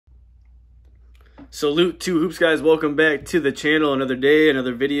Salute to Hoops guys, welcome back to the channel. Another day,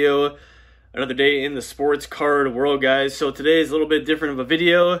 another video, another day in the sports card world, guys. So today is a little bit different of a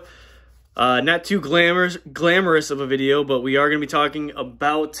video. Not too glamorous of a video, but we are going to be talking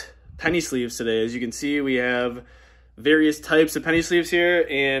about penny sleeves today. As you can see, we have various types of penny sleeves here,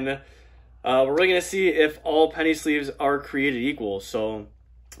 and we're really going to see if all penny sleeves are created equal. So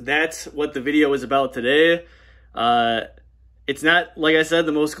that's what the video is about today. It's not, like I said,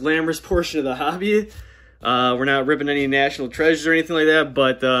 the most glamorous portion of the hobby. We're not ripping any national treasures or anything like that,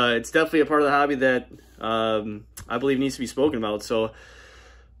 but it's definitely a part of the hobby that I believe needs to be spoken about. So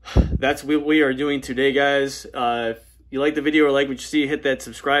that's what we are doing today, guys. If you like the video or like what you see, hit that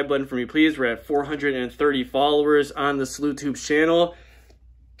subscribe button for me, please. We're at 430 followers on the Salute to Hoops channel,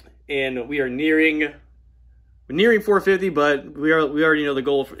 and we are nearing 450, but we already know the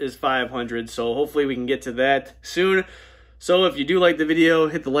goal is 500, so hopefully we can get to that soon. So if you do like the video,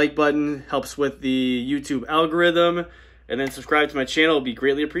 hit the like button, helps with the YouTube algorithm, and then subscribe to my channel, it'll be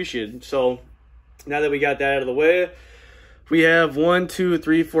greatly appreciated. So now that we got that out of the way, we have 1, 2,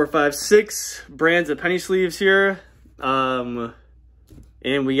 3, 4, 5, 6 brands of penny sleeves here. And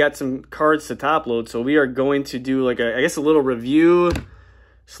we got some cards to top load, so we are going to do like I guess a little review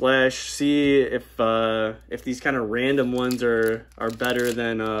 / see if these kind of random ones are better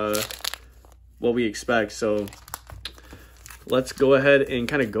than what we expect. So let's go ahead and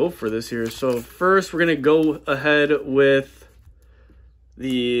kind of go for this here. So first, we're going to go ahead with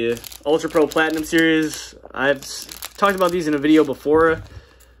the Ultra Pro Platinum series. I've talked about these in a video before.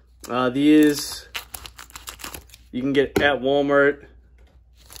 These you can get at Walmart.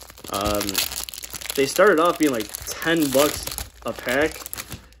 They started off being like 10 bucks a pack,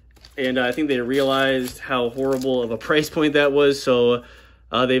 and I think they realized how horrible of a price point that was, so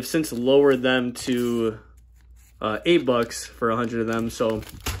they've since lowered them to 8 bucks for 100 of them. So,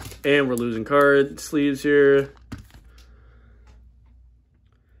 and we're losing card sleeves here.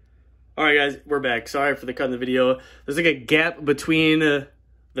 All right, guys, we're back. Sorry for the cut in the video. There's like a gap between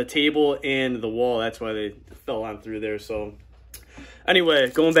the table and the wall. That's why they fell on through there. So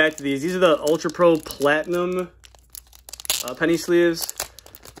anyway, going back to these are the Ultra Pro Platinum penny sleeves.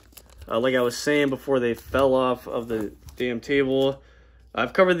 Like I was saying before, they fell off of the damn table.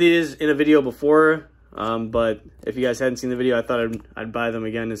 I've covered these in a video before. But if you guys hadn't seen the video, I thought I'd buy them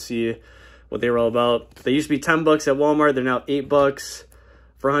again to see what they were all about. They used to be 10 bucks at Walmart. They're now 8 bucks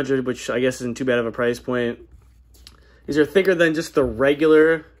for 100, which I guess isn't too bad of a price point. These are thicker than just the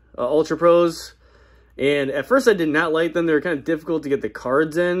regular Ultra Pros. And at first I did not like them. They were kind of difficult to get the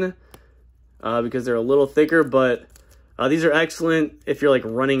cards in because they're a little thicker. But these are excellent if you're like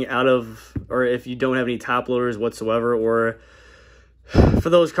running out of, or if you don't have any top loaders whatsoever, or for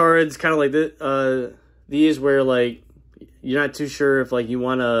those cards kind of like this, these where like you're not too sure if like you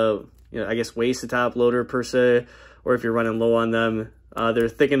want to, I guess, waste a top loader per se, or if you're running low on them. They're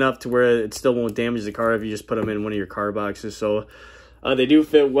thick enough to where it still won't damage the card if you just put them in one of your card boxes. So they do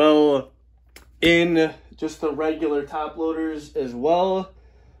fit well in just the regular top loaders as well.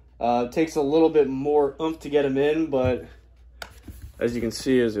 It takes a little bit more oomph to get them in, but as you can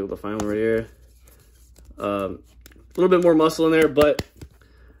see, I was able to find one right here. A little bit more muscle in there, but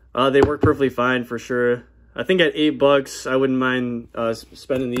they work perfectly fine for sure. I think at 8 bucks, I wouldn't mind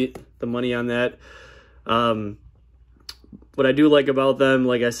spending the money on that. What I do like about them,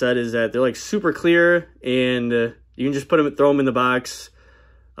 like I said, is that they're like super clear, and you can just throw them in the box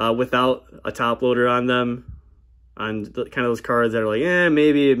without a top loader on them. On kind of those cards that are like,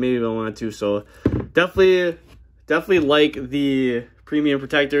 maybe I don't want to. So definitely like the premium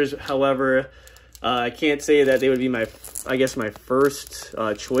protectors. However, I can't say that they would be my first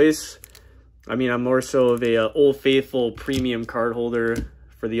choice. I mean, I'm more so of a Old Faithful premium card holder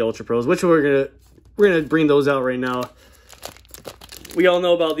for the Ultra Pros, which we're gonna bring those out right now. We all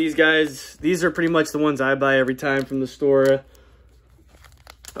know about these guys. These are pretty much the ones I buy every time from the store,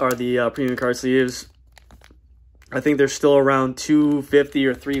 are the premium card sleeves. I think they're still around $2.50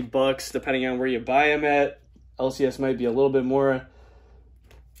 or $3, depending on where you buy them at. LCS might be a little bit more,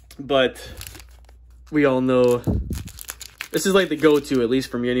 but we all know this is like the go-to, at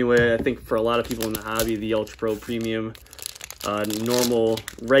least for me anyway. I think for a lot of people in the hobby, the Ultra Pro Premium normal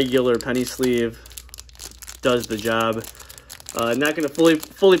regular penny sleeve does the job. Not going to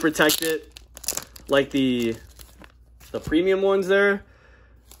fully protect it like the premium ones there.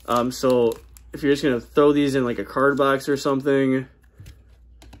 So if you're just going to throw these in like a card box or something,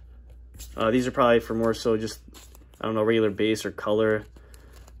 these are probably for more so just, I don't know, regular base or color.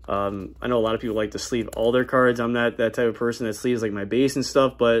 I know a lot of people like to sleeve all their cards. I'm not that type of person that sleeves like my base and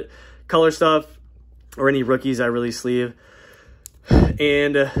stuff, but color stuff or any rookies I really sleeve.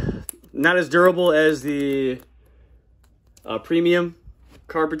 And not as durable as the premium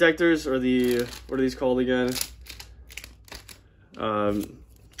card protectors, or the, what are these called again?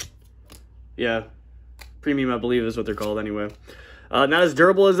 Yeah, premium, I believe is what they're called anyway. Not as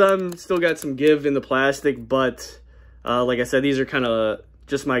durable as them, still got some give in the plastic, but like I said, these are kind of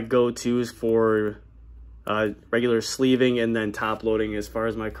just my go-tos for regular sleeving and then top loading as far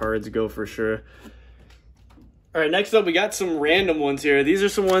as my cards go for sure. All right, next up we got some random ones here. These are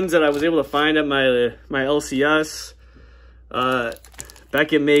some ones that I was able to find at my LCS.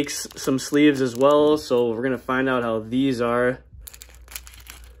 Beckett makes some sleeves as well, so we're gonna find out how these are.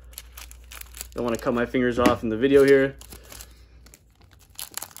 Don't want to cut my fingers off in the video here.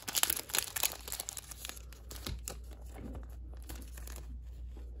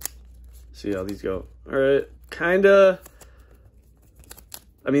 See how these go. All right, kinda.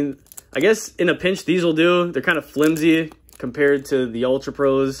 I mean, I guess in a pinch these will do. They're kind of flimsy compared to the Ultra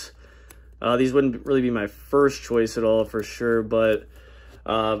Pros. These wouldn't really be my first choice at all for sure, but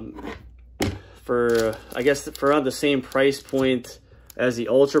for, I guess, for around the same price point as the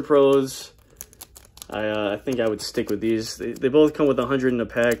Ultra Pros, I think I would stick with these. They both come with 100 in a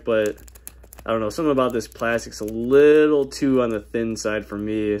pack, but I don't know, something about this plastic's a little too on the thin side for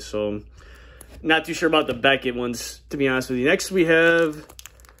me, so not too sure about the Beckett ones, to be honest with you. Next we have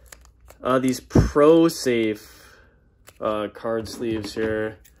these Pro Safe card sleeves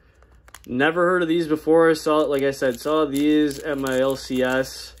here. Never heard of these before. Saw, like I said, saw these at my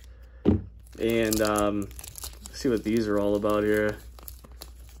LCS, and let's see what these are all about here.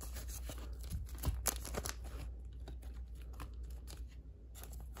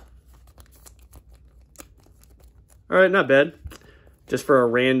 All right, not bad. Just for a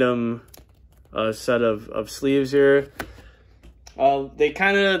random set of sleeves here. They're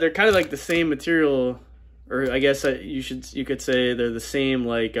kind of like the same material, or I guess you could say they're the same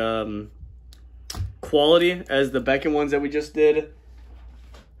like quality as the Beckett ones that we just did. Let's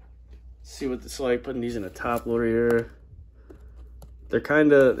see what it's like putting these in a top loader here. They're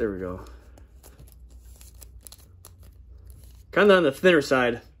kind of, there we go, kind of on the thinner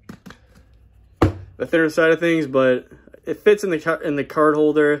side. The thinner side of things, but it fits in the card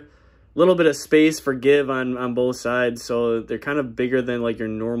holder. A little bit of space for give on both sides, so they're kind of bigger than like your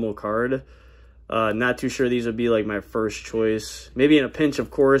normal card. Not too sure these would be like my first choice. Maybe in a pinch,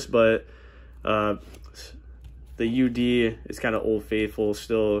 of course, but the UD is kind of old faithful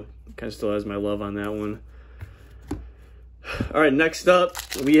still. Kind of still has my love on that one. All right, next up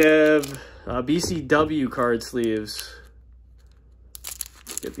we have BCW card sleeves.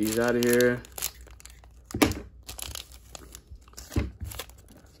 Get these out of here.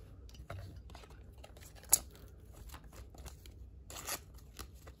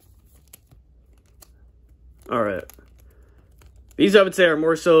 All right, these I would say are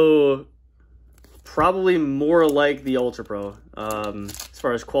more so, probably more like the Ultra Pro as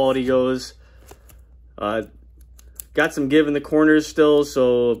far as quality goes. Got some give in the corners still,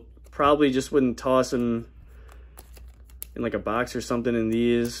 so probably just wouldn't toss them in like a box or something in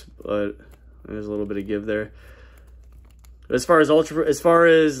these, but there's a little bit of give there. As far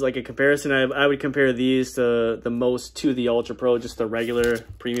as like a comparison, I would compare these to the most to the Ultra Pro, just the regular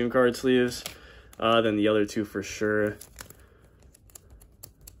premium card sleeves. Than the other two for sure.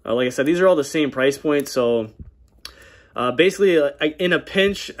 Like I said, these are all the same price point, so basically in a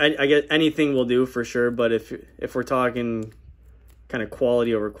pinch, I get anything will do for sure, but if we're talking kind of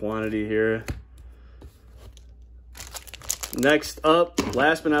quality over quantity here. Next up,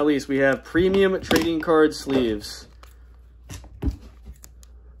 last but not least, we have premium trading card sleeves. Get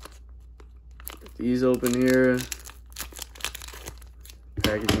these open here.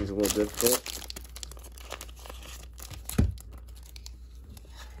 Packaging's a little difficult.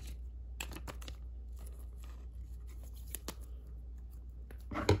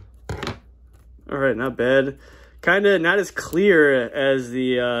 All right, not bad. Kind of not as clear as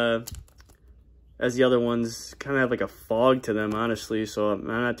the other ones. Kind of have like a fog to them, honestly. So I'm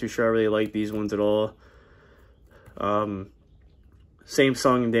not too sure I really like these ones at all. Same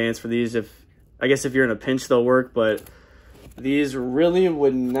song and dance for these. I guess if you're in a pinch, they'll work. But these really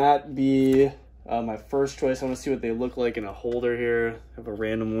would not be my first choice. I want to see what they look like in a holder here. I have a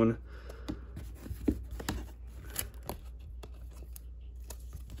random one.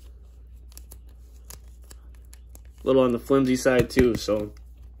 A little on the flimsy side too, so.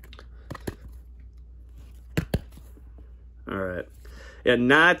 All right, yeah,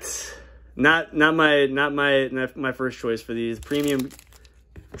 not my first choice for these premium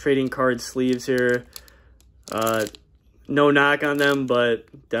trading card sleeves here. No knock on them, but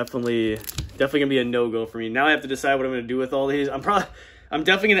definitely gonna be a no-go for me. Now I have to decide what I'm gonna do with all these. I'm I'm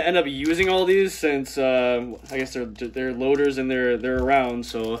definitely gonna end up using all these since I guess they're loaders and they're around,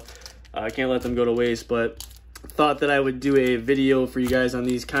 so I can't let them go to waste. But thought that I would do a video for you guys on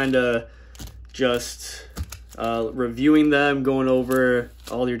these, kind of just reviewing them, going over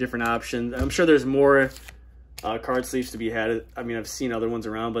all your different options. I'm sure there's more card sleeves to be had. I mean, I've seen other ones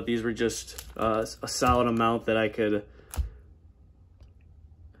around, but these were just a solid amount that I could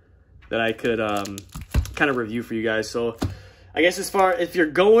kind of review for you guys. So I guess if you're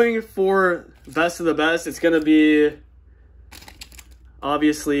going for best of the best, it's going to be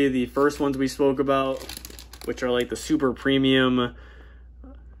obviously the first ones we spoke about, which are like the super premium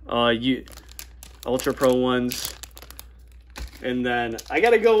Ultra Pro ones. And then I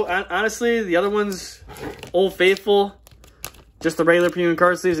gotta go, honestly, the other ones, Old Faithful, just the regular premium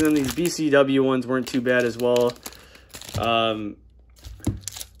card sleeves, and then these BCW ones weren't too bad as well.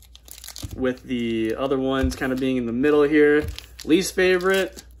 With the other ones kind of being in the middle here. Least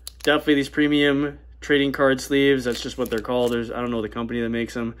favorite, definitely these premium trading card sleeves. That's just what they're called. I don't know the company that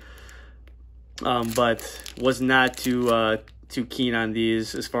makes them. But was not too keen on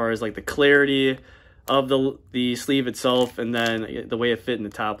these as far as like the clarity of the sleeve itself, and then the way it fit in the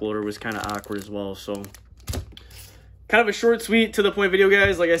top loader was kind of awkward as well. So kind of a short, sweet, to the point video,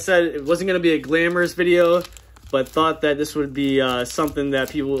 guys. Like I said, it wasn't going to be a glamorous video, but thought that this would be something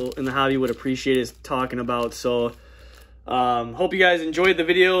that people in the hobby would appreciate us talking about. So hope you guys enjoyed the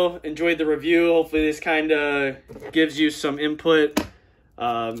video, enjoyed the review. Hopefully this kind of gives you some input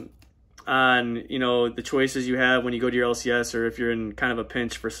on, you know, the choices you have when you go to your LCS, or if you're in kind of a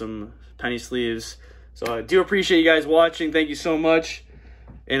pinch for some penny sleeves. So I do appreciate you guys watching. Thank you so much,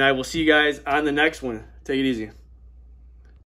 and I will see you guys on the next one. Take it easy.